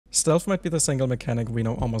Stealth might be the single mechanic we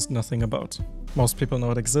know almost nothing about. Most people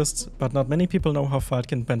know it exists, but not many people know how far it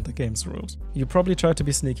can bend the game's rules. You probably tried to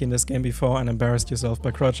be sneaky in this game before and embarrassed yourself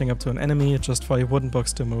by crouching up to an enemy just for your wooden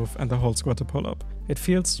box to move and the whole squad to pull up. It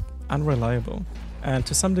feels unreliable. And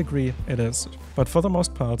to some degree it is. But for the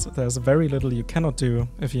most part, there's very little you cannot do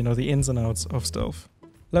if you know the ins and outs of stealth.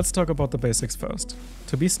 Let's talk about the basics first.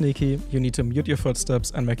 To be sneaky, you need to mute your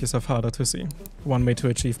footsteps and make yourself harder to see. One way to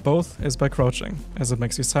achieve both is by crouching, as it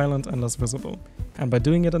makes you silent and less visible. And by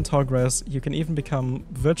doing it in tall grass, you can even become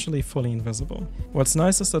virtually fully invisible. What's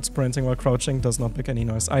nice is that sprinting while crouching does not make any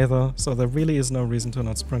noise either, so there really is no reason to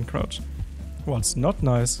not sprint crouch. What's not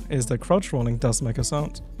nice is that crouch rolling does make a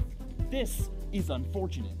sound. This is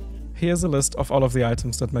unfortunate. Here's a list of all of the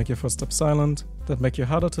items that make your footsteps silent, that make you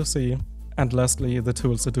harder to see, and lastly, the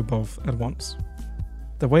tools that do both at once.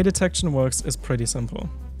 The way detection works is pretty simple,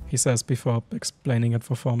 he says before explaining it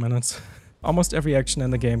for 4 minutes. Almost every action in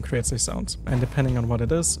the game creates a sound, and depending on what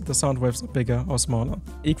it is, the sound waves are bigger or smaller.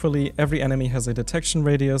 Equally, every enemy has a detection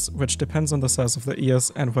radius, which depends on the size of their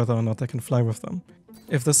ears and whether or not they can fly with them.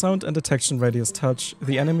 If the sound and detection radius touch,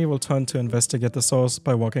 the enemy will turn to investigate the source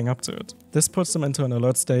by walking up to it. This puts them into an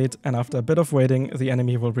alert state, and after a bit of waiting, the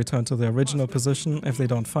enemy will return to their original position if they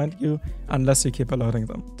don't find you, unless you keep alerting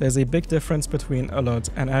them. There's a big difference between alert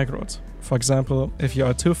and aggroed. For example, if you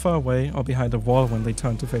are too far away or behind a wall when they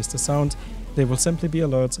turn to face the sound, they will simply be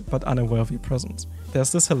alert but unaware of your presence.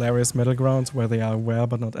 There's this hilarious middle ground where they are aware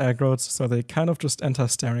but not aggroed, so they kind of just enter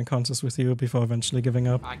staring contests with you before eventually giving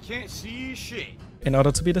up. I can't see shit. In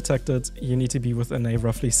order to be detected, you need to be within a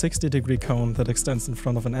roughly 60-degree cone that extends in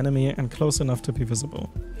front of an enemy and close enough to be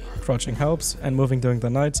visible. Crouching helps, and moving during the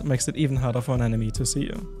night makes it even harder for an enemy to see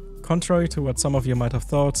you. Contrary to what some of you might have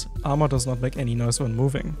thought, armor does not make any noise when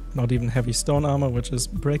moving, not even heavy stone armor, which is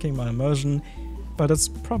breaking my immersion, but it's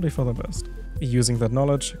probably for the best. Using that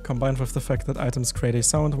knowledge, combined with the fact that items create a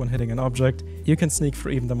sound when hitting an object, you can sneak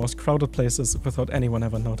through even the most crowded places without anyone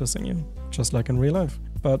ever noticing you, just like in real life.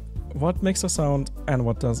 But what makes a sound and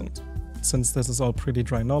what doesn't? Since this is all pretty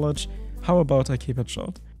dry knowledge, how about I keep it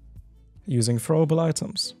short? Using throwable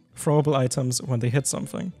items. Throwable items when they hit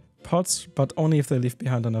something. Pots, but only if they leave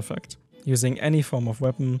behind an effect. Using any form of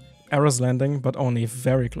weapon. Arrows landing, but only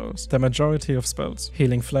very close. The majority of spells.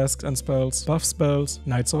 Healing flasks and spells, buff spells,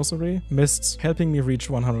 night sorcery, mists, helping me reach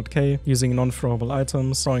 100k, using non-throwable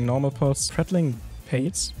items, throwing normal pots, prattling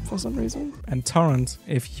pates for some reason, and torrent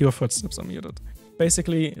if your footsteps are muted.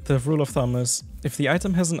 Basically, the rule of thumb is, if the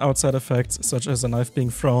item has an outside effect, such as a knife being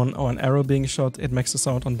thrown or an arrow being shot, it makes a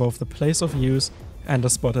sound on both the place of use and the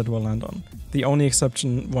spot it will land on. The only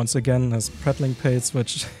exception, once again, is prattling pates,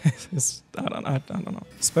 which is, I don't know.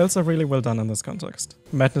 Spells are really well done in this context.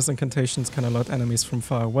 Madness incantations can alert enemies from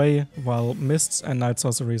far away, while mists and night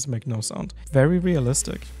sorceries make no sound. Very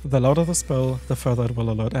realistic. The louder the spell, the further it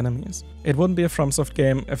will alert enemies. It wouldn't be a FromSoft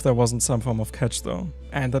game if there wasn't some form of catch though.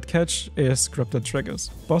 And that catch is scripted triggers.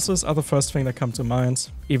 Bosses are the first thing that come to mind,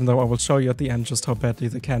 even though I will show you at the end just how badly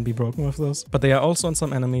they can be broken with this. But they are also on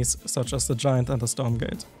some enemies, such as the Giant and the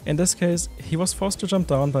Stormgate. In this case, he was forced to jump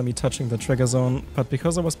down by me touching the trigger zone, but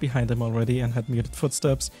because I was behind him already and had muted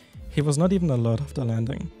footsteps, he was not even alert after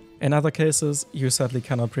landing. In other cases, you sadly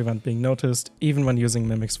cannot prevent being noticed, even when using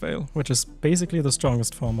Mimic's Veil, which is basically the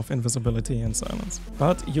strongest form of invisibility and silence.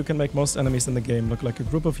 But you can make most enemies in the game look like a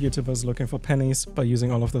group of YouTubers looking for pennies by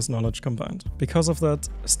using all of this knowledge combined. Because of that,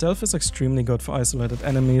 stealth is extremely good for isolated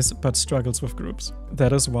enemies, but struggles with groups.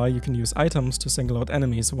 That is why you can use items to single out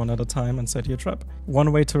enemies one at a time and set your trap.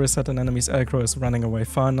 One way to reset an enemy's aggro is running away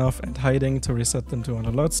far enough and hiding to reset them to an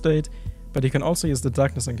alert state, but you can also use the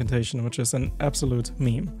Darkness incantation, which is an absolute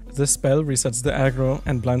meme. This spell resets the aggro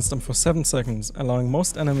and blinds them for 7 seconds, allowing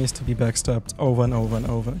most enemies to be backstabbed over and over and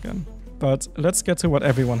over again. But let's get to what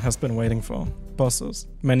everyone has been waiting for. Bosses.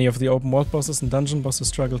 Many of the open world bosses and dungeon bosses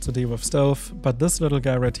struggle to deal with stealth, but this little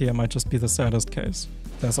guy right here might just be the saddest case.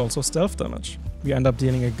 There's also stealth damage. You end up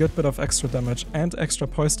dealing a good bit of extra damage and extra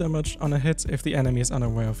poise damage on a hit if the enemy is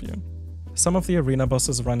unaware of you. Some of the arena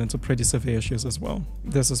bosses run into pretty severe issues as well.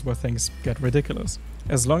 This is where things get ridiculous.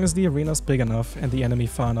 As long as the arena is big enough and the enemy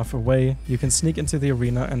far enough away, you can sneak into the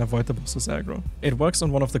arena and avoid the boss's aggro. It works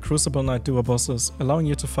on one of the Crucible Knight duo bosses, allowing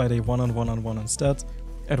you to fight a one-on-one instead.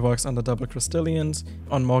 It works on the double Crystallians,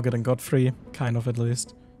 on Morgott and Godfrey, kind of at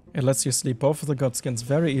least. It lets you sleep both of the godskins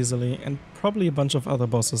very easily, and probably a bunch of other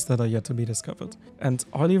bosses that are yet to be discovered. And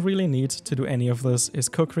all you really need to do any of this is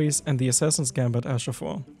Kukris and the Assassin's Gambit Asher,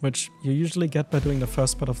 which you usually get by doing the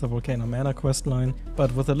first part of the Volcano Mana questline,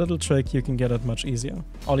 but with a little trick you can get it much easier.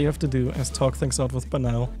 All you have to do is talk things out with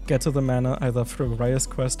Banal, get to the mana either through Raya's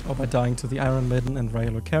quest or by dying to the Iron Maiden and Raya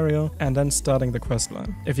Lucario, and then starting the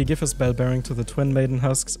questline. If you give his bell bearing to the Twin Maiden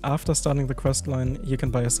husks after starting the questline, you can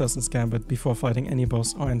buy Assassin's Gambit before fighting any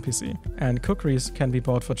boss or NPC. And Kukris can be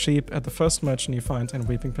bought for cheap at the first merchant you find in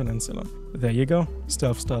Weeping Peninsula. There you go,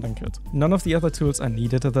 Stealth Starting Kit. None of the other tools are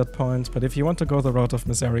needed at that point, but if you want to go the route of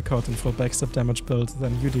Misericord and full backstab damage build,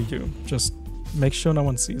 then you do you. Just make sure no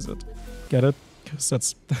one sees it. Get it?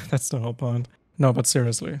 Because that's the whole point. No, but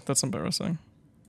seriously, that's embarrassing.